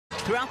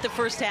throughout the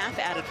first half,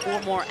 added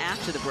 4 more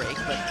after the break,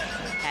 but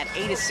had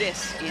 8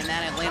 assists in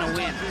that Atlanta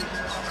win.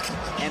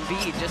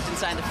 Embiid just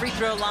inside the free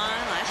throw line.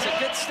 That's a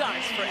good start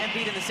for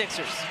Embiid and the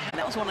Sixers. And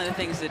that was one of the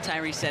things that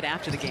Tyrese said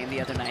after the game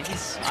the other night.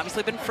 He's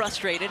obviously been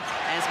frustrated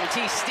as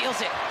Matisse steals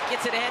it,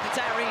 gets it ahead to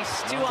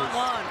Tyrese.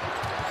 2-on-1.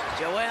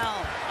 Joel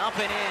up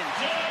and in.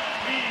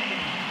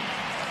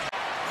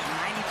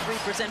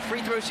 93%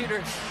 free throw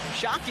shooter.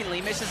 Shockingly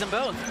misses them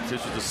both.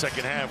 This was the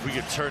second half. We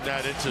could turn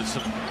that into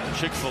some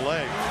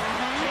Chick-fil-A.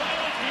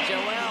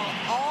 Joel,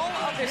 all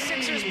of the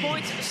Sixers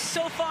points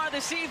so far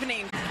this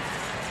evening.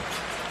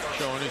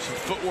 Showing you some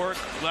footwork,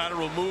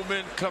 lateral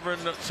movement, covering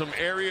some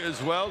area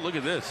as well. Look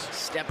at this.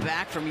 Step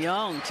back from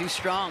Young, too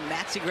strong.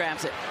 Maxey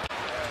grabs it.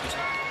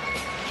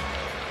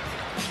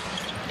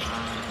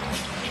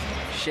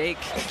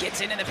 Shake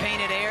gets into the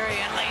painted area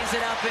and lays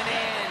it up and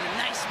in.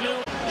 Nice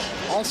move.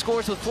 All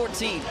scores with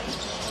 14.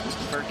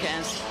 Burke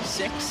has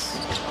 6.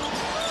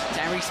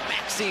 Tyrese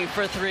Maxey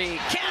for 3.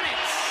 Count it!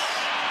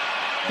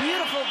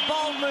 Beautiful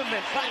ball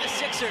movement by the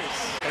Sixers.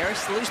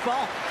 Harris, loose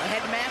ball,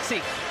 ahead to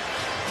Maxey.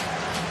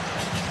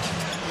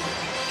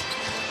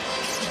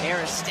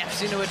 Harris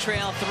steps into a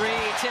trail 3.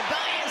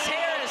 Tobias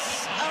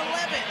Harris,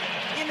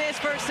 11 in this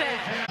first half.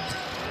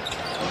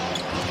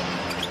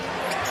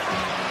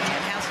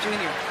 And House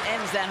Jr.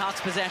 ends that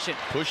Hawks possession.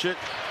 Push it.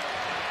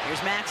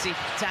 Here's Maxey.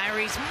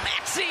 Tyrese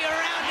Maxey,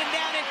 around and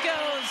down it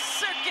goes.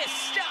 Circus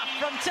stop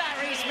from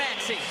Tyrese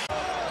Maxey.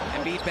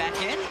 Embiid back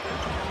in.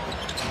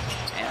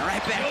 And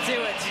right back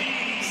to it.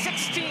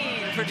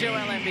 16 for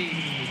Joel Embiid.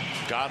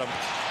 Got him.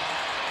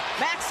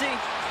 Maxey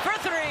for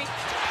 3.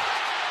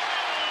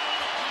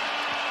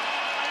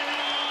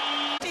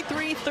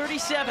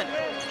 53-37.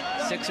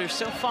 Sixers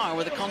so far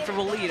with a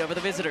comfortable lead over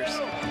the visitors.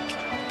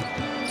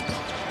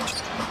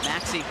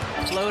 Maxey,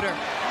 floater.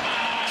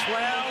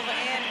 12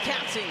 and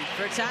counting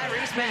for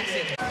Tyrese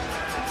Maxey.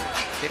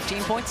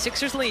 15-point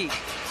Sixers lead.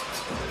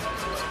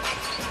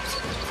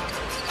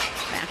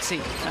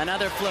 Maxey,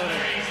 another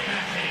floater.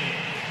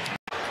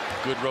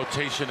 Good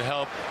rotation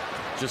help.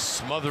 Just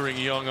smothering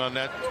Young on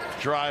that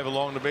drive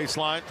along the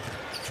baseline.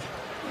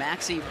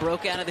 Maxey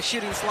broke out of the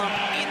shooting slump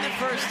in the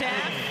first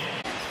half.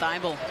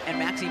 Thibault and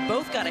Maxey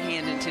both got a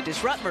hand in to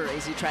disrupt Murray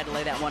as he tried to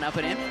lay that one up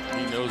and in.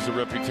 He knows the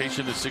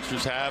reputation the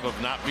Sixers have of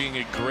not being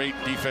a great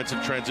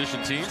defensive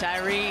transition team.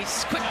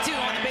 Tyrese, quick 2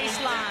 on the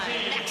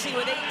baseline. Maxey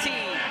with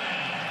 18.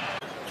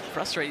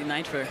 Frustrating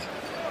night for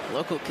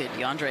local kid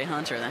DeAndre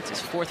Hunter. That's his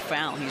 4th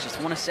foul. He's just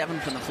 1 of 7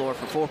 from the floor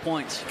for 4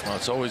 points. Well,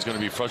 it's always going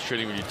to be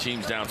frustrating when your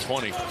team's down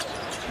 20.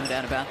 No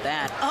doubt about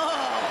that. Oh!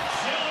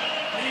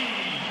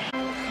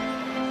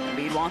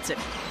 Embiid wants it.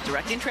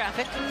 Directing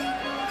traffic.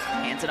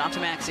 Hands it off to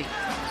Maxey.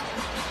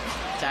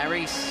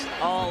 Tyrese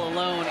all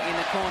alone in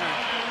the corner.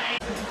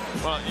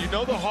 Well, you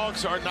know the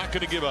Hawks are not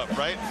going to give up,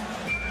 right?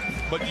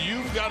 But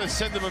you've got to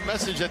send them a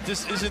message that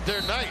this isn't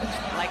their night.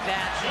 Like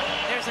that.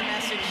 There's a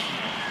message.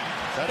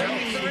 That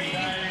 33.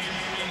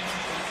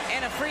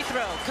 And a free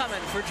throw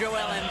coming for Joel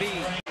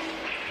Embiid.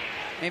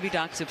 Maybe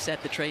Doc's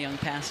upset that Trae Young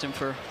passed him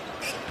for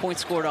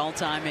points scored all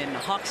time in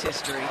Hawks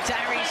history.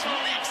 Tyrese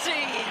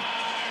Maxey.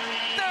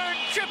 3rd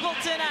triple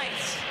tonight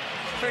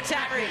for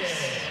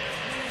Tyrese.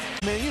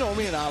 Man, you know,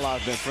 me and Allah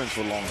have been friends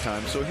for a long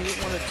time, so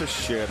he wanted to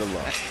share the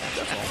love.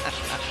 That's all.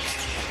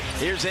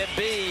 Here's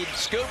Embiid,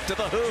 scoop to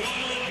the hoop.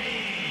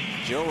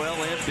 Joel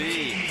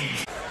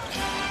Embiid.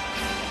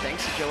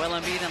 Thanks to Joel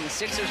Embiid and the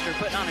Sixers for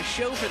putting on a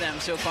show for them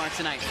so far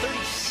tonight.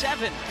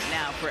 37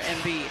 now for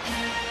Embiid.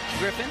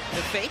 Griffin,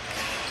 the fake.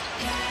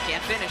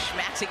 Can't finish.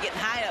 Maxey getting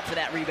high up for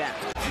that rebound.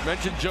 You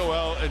mentioned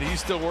Joel, and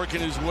he's still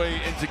working his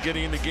way into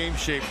getting into game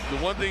shape. The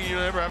one thing you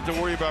never have to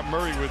worry about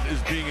Murray with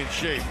is being in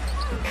shape.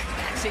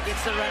 Maxey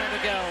gets the runner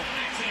to go.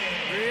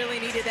 Really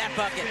needed that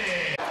bucket.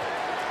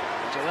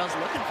 Joel's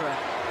looking for a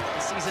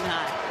season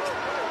high.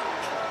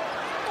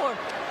 Or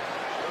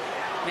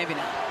maybe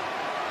not.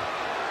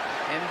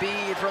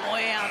 Embiid from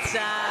way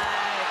outside.